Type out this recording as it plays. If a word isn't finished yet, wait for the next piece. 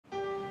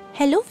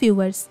Hello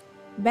viewers,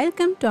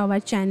 welcome to our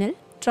channel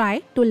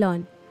Try to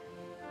Learn.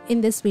 In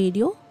this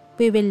video,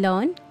 we will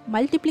learn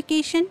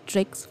multiplication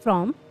tricks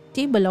from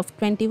table of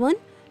 21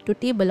 to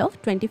table of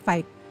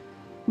 25.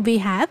 We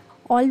have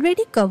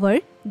already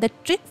covered the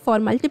trick for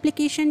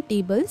multiplication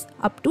tables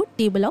up to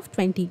table of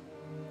 20.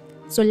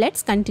 So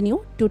let's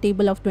continue to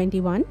table of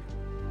 21.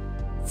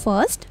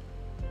 First,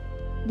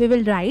 we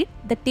will write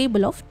the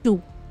table of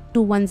 2.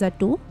 2 ones are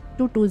 2,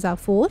 2 twos are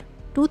 4,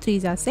 2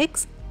 threes are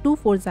 6, 2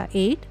 fours are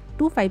 8,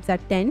 2 5s are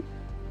 10,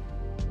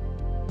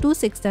 2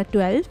 6s are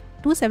 12,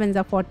 2 7s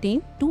are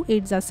 14, 2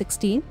 8s are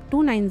 16, 2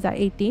 9s are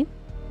 18,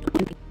 2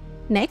 20.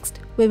 Next,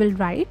 we will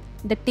write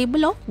the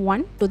table of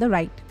 1 to the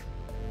right.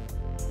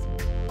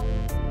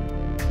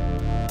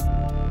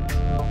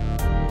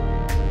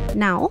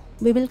 Now,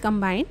 we will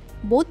combine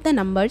both the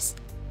numbers.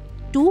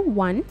 2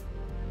 1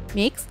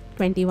 makes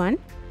 21,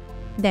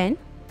 then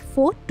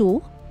 4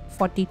 2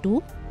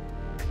 42,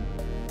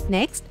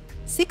 next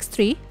 6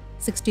 3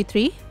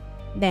 63,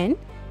 then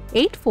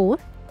 8 4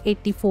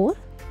 84,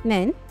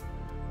 then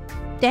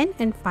 10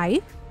 and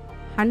 5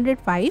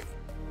 105,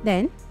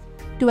 then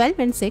 12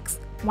 and 6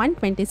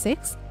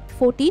 126,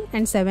 14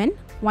 and 7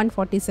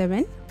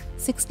 147,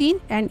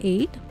 16 and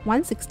 8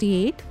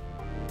 168,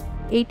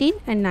 18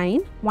 and 9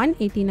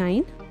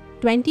 189,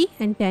 20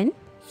 and 10.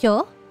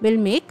 Here we'll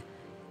make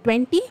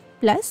 20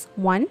 plus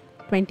 1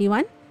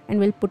 21 and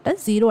we'll put a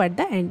 0 at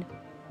the end.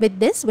 With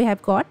this we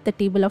have got the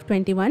table of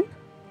 21.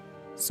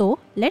 So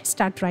let's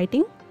start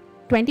writing.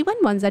 21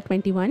 ones are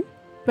 21,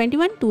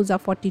 21 twos are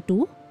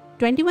 42,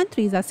 21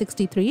 threes are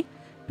 63,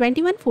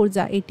 21 fours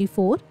are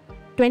 84,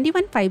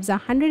 21 fives are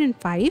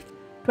 105,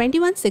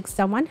 21 sixes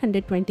are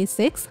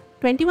 126,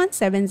 21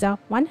 sevens are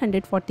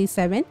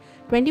 147,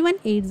 21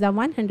 eights are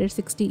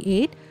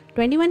 168,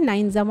 21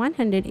 nines are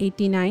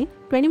 189,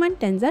 21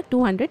 tens are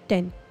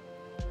 210.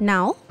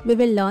 Now we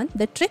will learn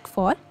the trick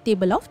for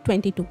table of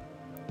 22.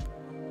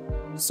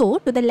 So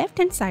to the left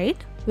hand side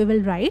we will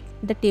write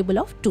the table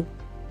of 2.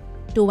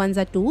 2 ones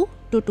are 2,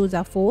 2 twos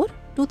are 4,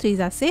 2 threes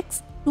are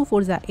 6, 2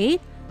 fours are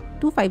 8,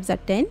 2 fives are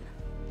 10,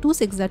 2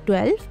 sixes are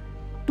 12,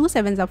 2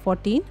 sevens are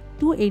 14,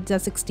 2 eights are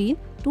 16,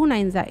 2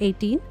 nines are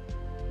 18,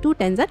 2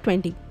 tens are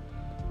 20.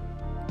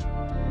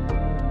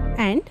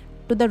 And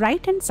to the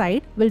right hand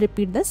side we'll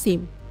repeat the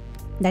same.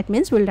 That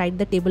means we'll write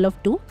the table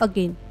of 2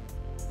 again.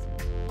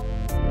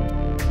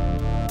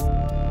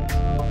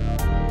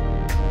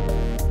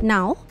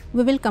 Now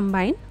we will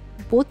combine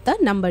both the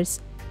numbers.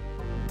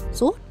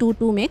 So 2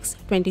 2 makes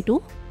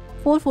 22,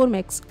 4 4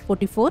 makes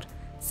 44,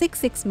 6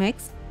 6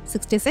 makes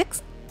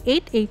 66,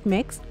 8 8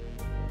 makes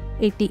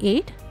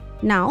 88.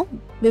 Now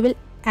we will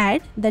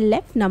add the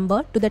left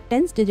number to the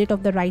tens digit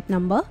of the right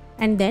number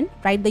and then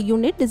write the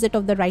unit digit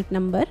of the right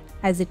number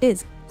as it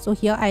is. So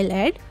here I'll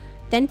add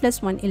 10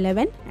 plus 1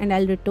 11 and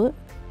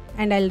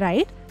I'll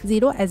write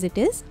 0 as it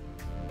is.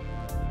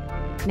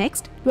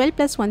 Next 12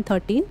 plus 1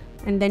 13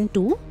 and then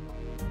 2,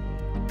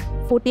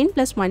 14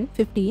 plus 1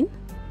 15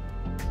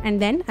 and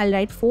then I'll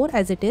write 4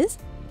 as it is,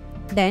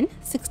 then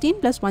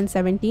 16 plus 1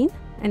 17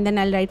 and then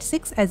I'll write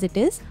 6 as it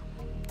is.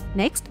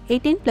 Next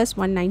 18 plus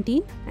 1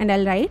 19 and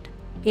I'll write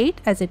 8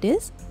 as it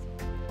is,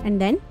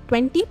 and then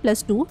 20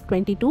 plus 2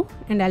 22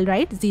 and I'll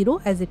write 0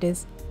 as it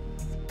is.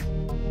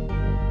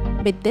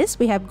 With this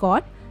we have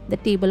got the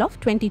table of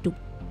 22.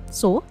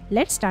 So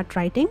let's start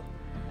writing.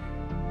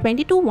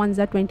 22 ones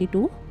are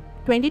 22,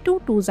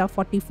 22 twos are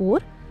 44,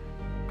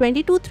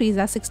 22 threes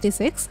are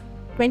 66,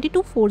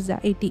 22 fours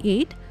are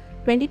 88,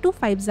 22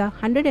 fives are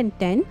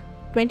 110,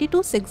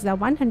 22 sixes are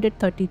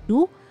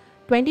 132,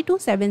 22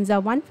 sevens are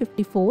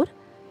 154,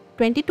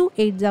 22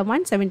 eights are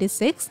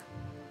 176,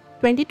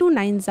 22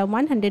 nines are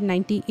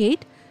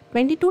 198,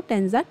 22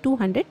 tens are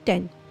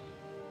 210.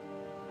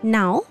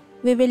 Now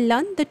we will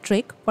learn the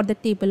trick for the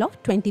table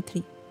of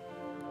 23.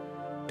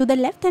 To the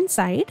left hand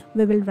side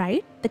we will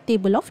write the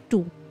table of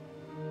 2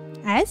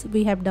 as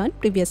we have done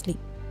previously.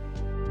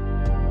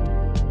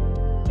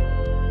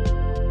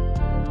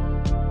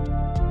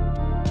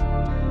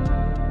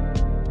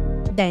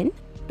 Then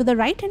to the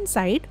right hand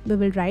side we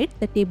will write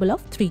the table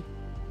of 3.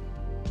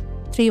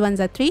 3 ones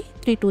are 3,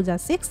 3 twos are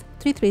 6,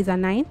 3 threes are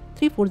 9,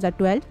 3 fours are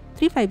 12,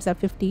 3 fives are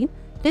 15,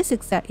 3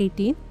 sixes are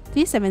 18,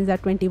 3 sevens are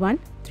 21,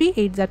 3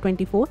 eights are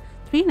 24,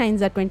 3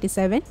 nines are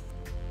 27,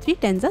 3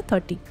 tens are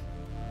 30.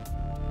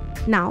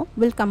 Now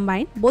we'll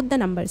combine both the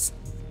numbers.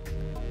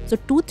 So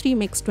 2 3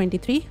 makes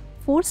 23,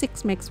 4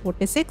 6 makes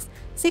 46,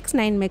 6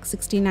 9 makes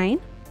 69.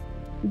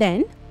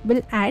 Then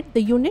we'll add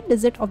the unit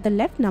digit of the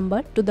left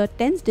number to the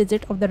tens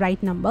digit of the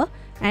right number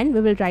and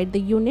we will write the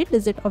unit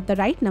digit of the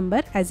right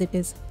number as it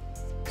is.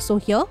 So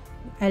here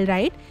I'll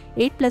write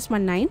 8 plus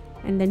 1 9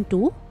 and then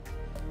 2,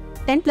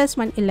 10 plus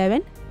 1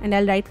 11 and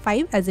I'll write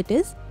 5 as it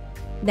is,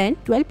 then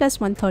 12 plus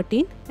 1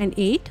 13 and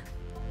 8,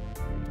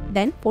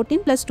 then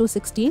 14 plus 2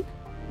 16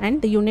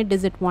 and the unit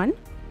digit 1,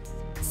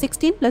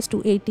 16 plus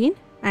 2 18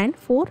 and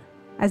 4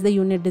 as the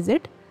unit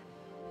digit,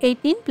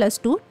 18 plus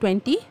 2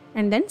 20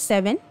 and then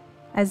 7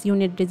 as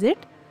unit digit,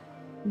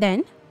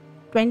 then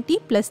 20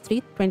 plus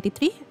 3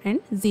 23 and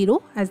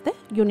 0 as the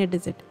unit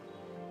digit.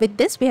 With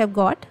this we have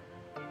got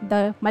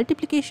the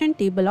multiplication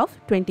table of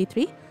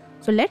 23.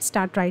 So let's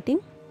start writing.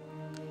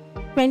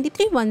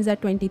 23 ones are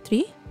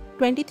 23,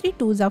 23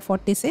 twos are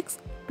 46,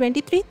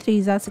 23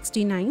 threes are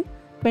 69,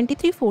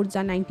 23 fours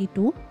are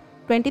 92,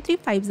 23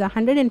 fives are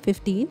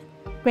 115,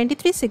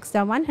 23 sixes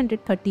are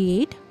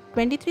 138,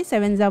 23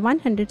 sevens are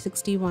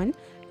 161,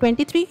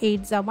 23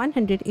 eights are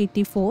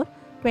 184,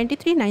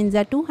 23 nines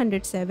are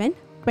 207,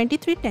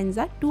 23 tens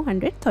are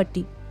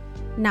 230.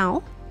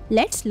 Now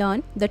let's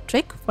learn the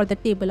trick for the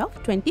table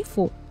of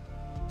 24.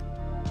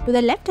 To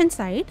the left hand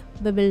side,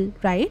 we will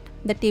write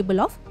the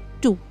table of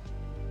 2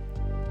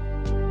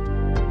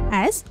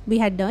 as we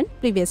had done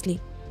previously.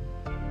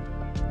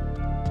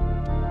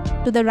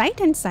 To the right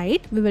hand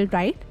side, we will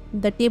write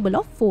the table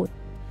of 4.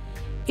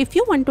 If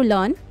you want to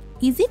learn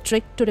easy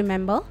trick to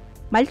remember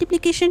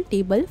multiplication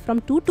table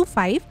from 2 to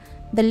 5,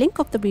 the link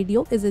of the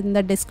video is in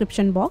the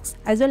description box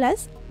as well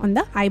as on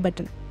the I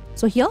button.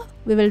 So here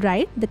we will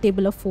write the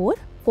table of 4.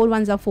 4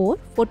 ones are 4,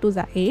 4 twos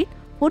are 8,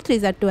 4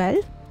 threes are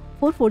 12,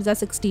 4 fours are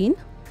 16,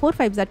 4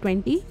 fives are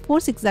 20, 4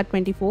 sixes are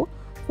 24,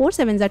 4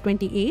 sevens are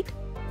 28,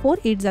 4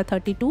 eights are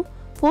 32,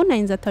 4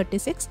 nines are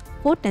 36,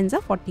 4 tens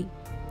are 40.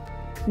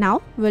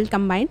 Now we will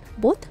combine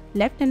both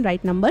left and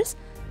right numbers.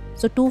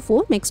 So 2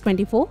 4 makes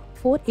 24,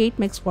 4 8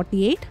 makes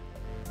 48.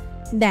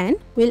 Then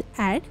we'll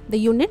add the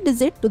unit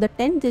digit to the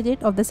 10th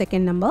digit of the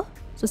second number.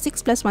 So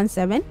 6 plus 1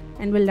 7,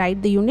 and we'll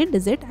write the unit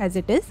digit as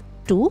it is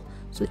 2.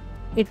 So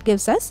it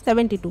gives us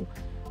 72.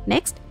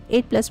 Next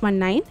 8 plus 1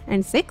 9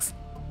 and 6,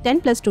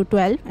 10 plus 2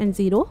 12 and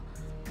 0,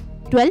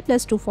 12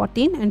 plus 2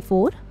 14 and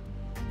 4,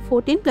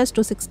 14 plus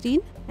 2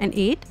 16 and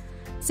 8,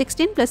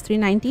 16 plus 3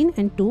 19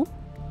 and 2,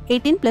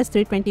 18 plus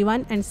 3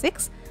 21 and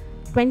 6,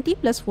 20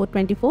 plus 4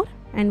 24,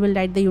 and we'll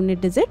write the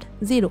unit digit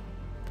 0.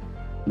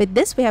 With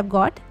this we have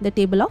got the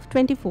table of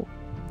 24.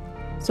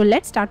 So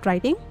let's start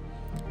writing.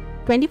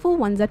 24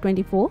 ones are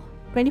 24,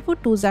 24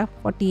 twos are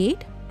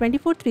 48,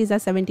 24 threes are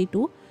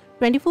 72,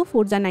 24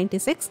 fours are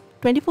 96,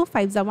 24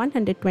 fives are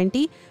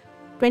 120,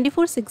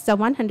 24 sixes are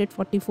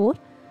 144,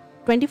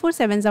 24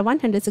 sevens are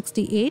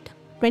 168,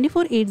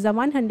 24 eights are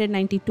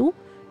 192,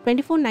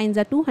 24 nines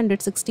are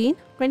 216,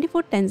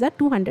 24 tens are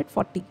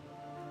 240.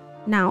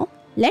 Now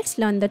let's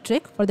learn the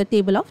trick for the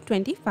table of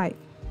 25.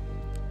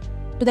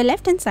 To the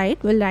left hand side,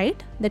 we'll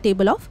write the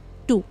table of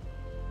 2.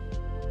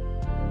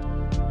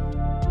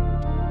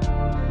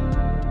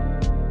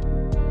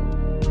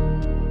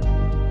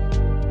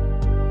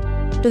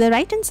 To the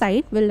right hand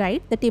side, we'll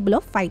write the table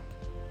of 5.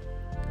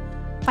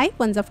 5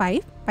 ones are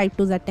 5, 5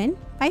 twos are 10,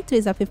 5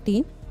 threes are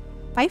 15,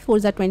 5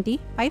 fours are 20,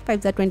 5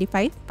 fives are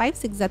 25, 5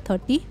 sixes are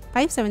 30,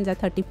 5 sevens are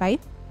 35,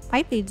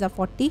 5 eights are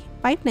 40,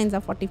 5 nines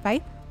are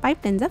 45,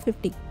 5 tens are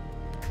 50.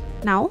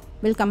 Now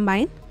we'll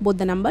combine both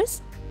the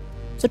numbers.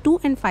 So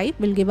 2 and 5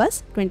 will give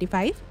us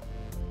 25.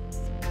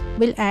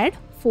 We'll add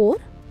 4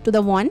 to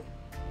the 1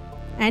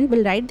 and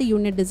we'll write the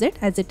unit digit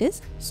as it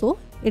is. So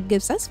it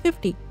gives us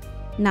 50.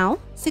 Now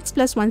 6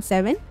 plus 1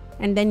 7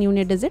 and then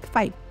unit digit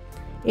 5.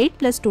 8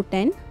 plus 2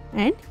 10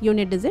 and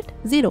unit digit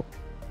 0.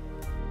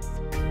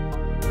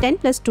 10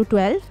 plus 2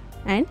 12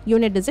 and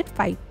unit digit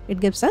 5. It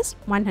gives us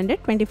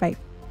 125.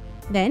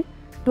 Then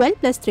 12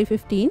 plus 3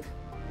 15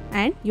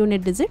 and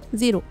unit digit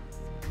 0.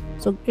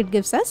 So it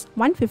gives us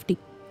 150.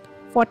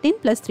 14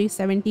 plus 3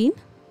 17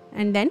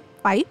 and then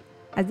 5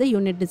 as the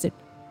unit digit.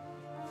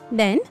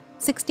 Then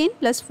 16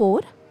 plus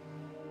 4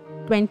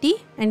 20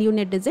 and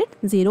unit digit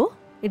 0.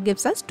 It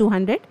gives us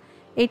 200.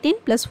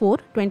 18 plus 4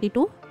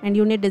 22 and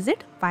unit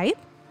digit 5.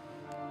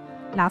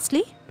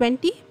 Lastly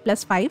 20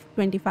 plus 5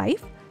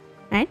 25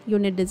 and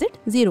unit digit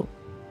 0.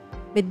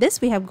 With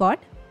this we have got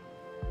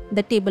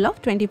the table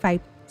of 25.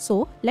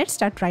 So let's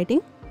start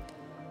writing.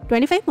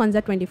 25 ones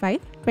are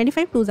 25,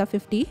 25 twos are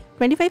 50,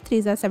 25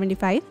 threes are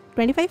 75,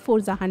 25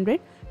 fours are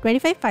 100,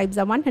 25 fives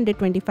are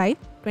 125,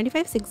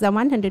 25 sixes are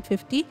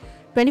 150,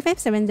 25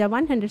 sevens are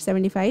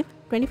 175,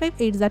 25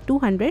 eights are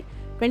 200,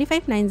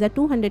 25 nines are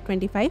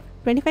 225,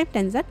 25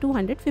 tens are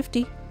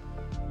 250.